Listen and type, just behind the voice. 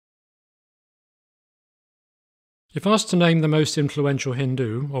If asked to name the most influential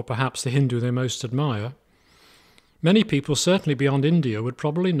Hindu, or perhaps the Hindu they most admire, many people, certainly beyond India, would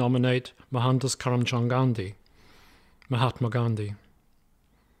probably nominate Mohandas Karamchand Gandhi, Mahatma Gandhi.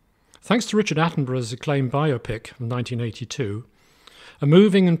 Thanks to Richard Attenborough's acclaimed biopic from 1982, a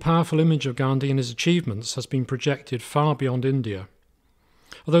moving and powerful image of Gandhi and his achievements has been projected far beyond India,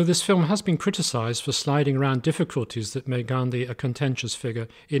 although this film has been criticised for sliding around difficulties that made Gandhi a contentious figure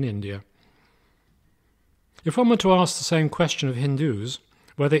in India. If one were to ask the same question of Hindus,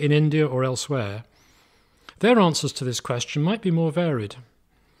 whether in India or elsewhere, their answers to this question might be more varied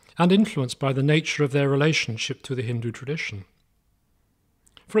and influenced by the nature of their relationship to the Hindu tradition.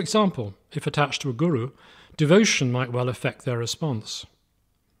 For example, if attached to a guru, devotion might well affect their response.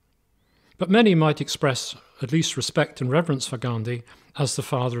 But many might express at least respect and reverence for Gandhi as the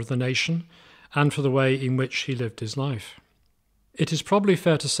father of the nation and for the way in which he lived his life. It is probably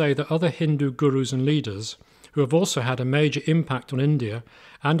fair to say that other Hindu gurus and leaders who have also had a major impact on India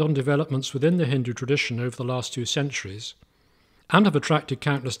and on developments within the Hindu tradition over the last 2 centuries, and have attracted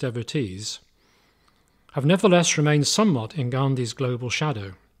countless devotees, have nevertheless remained somewhat in Gandhi's global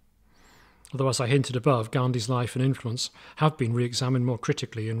shadow. Although, as I hinted above, Gandhi's life and influence have been re-examined more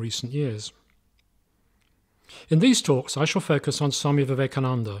critically in recent years. In these talks, I shall focus on Swami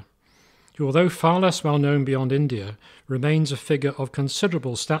Vivekananda, who, although far less well known beyond India, remains a figure of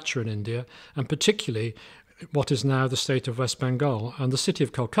considerable stature in India, and particularly what is now the state of West Bengal and the city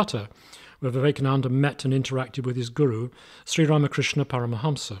of Calcutta, where Vivekananda met and interacted with his guru, Sri Ramakrishna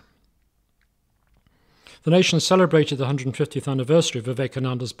Paramahamsa. The nation celebrated the 150th anniversary of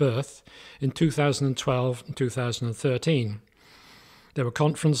Vivekananda's birth in 2012 and 2013. There were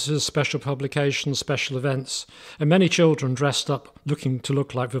conferences, special publications, special events, and many children dressed up looking to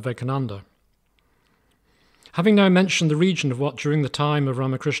look like Vivekananda. Having now mentioned the region of what during the time of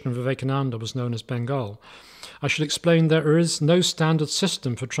Ramakrishna and Vivekananda was known as Bengal, I should explain there is no standard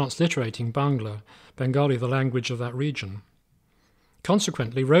system for transliterating Bangla, Bengali the language of that region.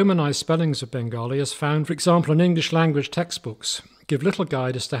 Consequently, Romanized spellings of Bengali, as found, for example, in English language textbooks, give little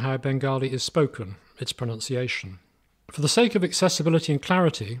guide as to how Bengali is spoken, its pronunciation. For the sake of accessibility and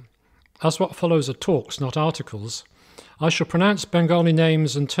clarity, as what follows are talks, not articles, I shall pronounce Bengali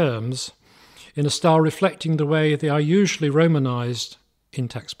names and terms in a style reflecting the way they are usually Romanized in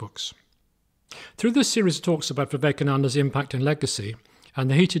textbooks. Through this series of talks about Vivekananda's impact and legacy, and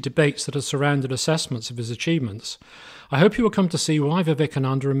the heated debates that have surrounded assessments of his achievements, I hope you will come to see why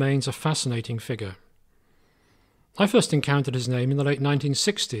Vivekananda remains a fascinating figure. I first encountered his name in the late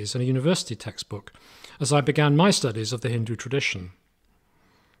 1960s in a university textbook, as I began my studies of the Hindu tradition.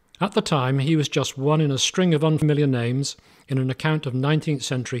 At the time, he was just one in a string of unfamiliar names in an account of 19th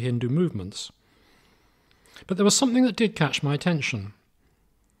century Hindu movements. But there was something that did catch my attention.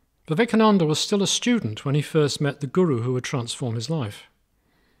 Vivekananda was still a student when he first met the guru who would transform his life.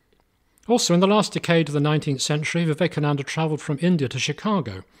 Also, in the last decade of the 19th century, Vivekananda travelled from India to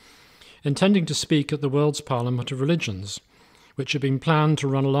Chicago, intending to speak at the World's Parliament of Religions, which had been planned to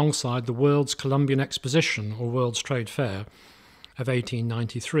run alongside the World's Columbian Exposition, or World's Trade Fair, of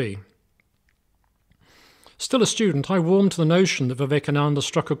 1893. Still a student, I warmed to the notion that Vivekananda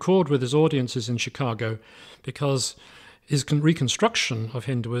struck a chord with his audiences in Chicago because his reconstruction of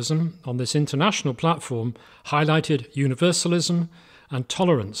Hinduism on this international platform highlighted universalism and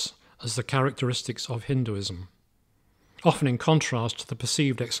tolerance as the characteristics of Hinduism, often in contrast to the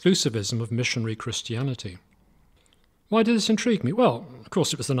perceived exclusivism of missionary Christianity. Why did this intrigue me? Well, of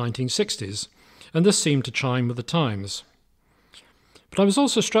course it was the 1960s, and this seemed to chime with the times. But I was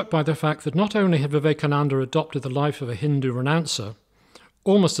also struck by the fact that not only had Vivekananda adopted the life of a Hindu renouncer,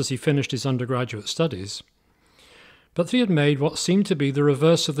 almost as he finished his undergraduate studies, but that he had made what seemed to be the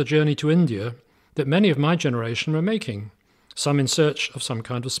reverse of the journey to India that many of my generation were making, some in search of some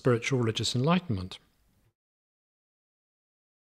kind of spiritual religious enlightenment.